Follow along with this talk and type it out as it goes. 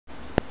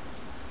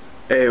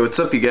Hey, what's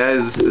up, you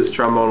guys? This is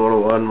Trombone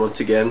 101 once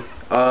again.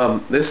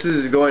 This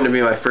is going to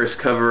be my first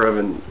cover of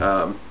an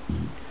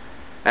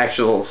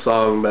actual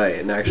song by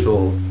an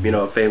actual,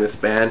 famous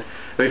band.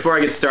 Before I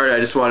get started, I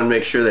just want to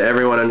make sure that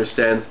everyone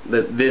understands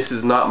that this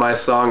is not my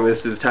song.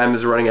 This is Time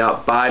Is Running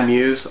Out by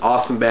Muse.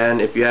 Awesome band.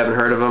 If you haven't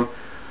heard of them,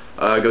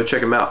 go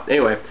check them out.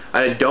 Anyway,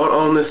 I don't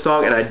own this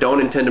song, and I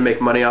don't intend to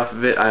make money off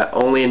of it. I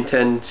only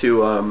intend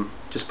to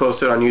just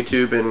post it on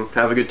YouTube and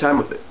have a good time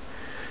with it.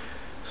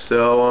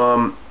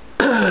 So,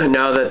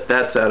 now that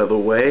that's out of the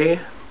way.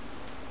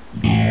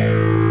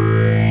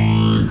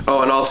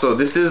 Oh, and also,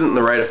 this isn't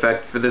the right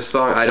effect for this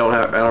song. I don't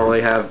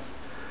really have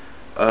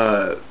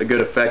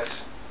good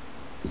effects.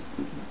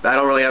 I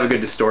don't really have a good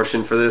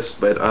distortion for this,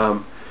 but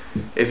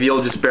if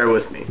you'll just bear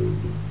with me.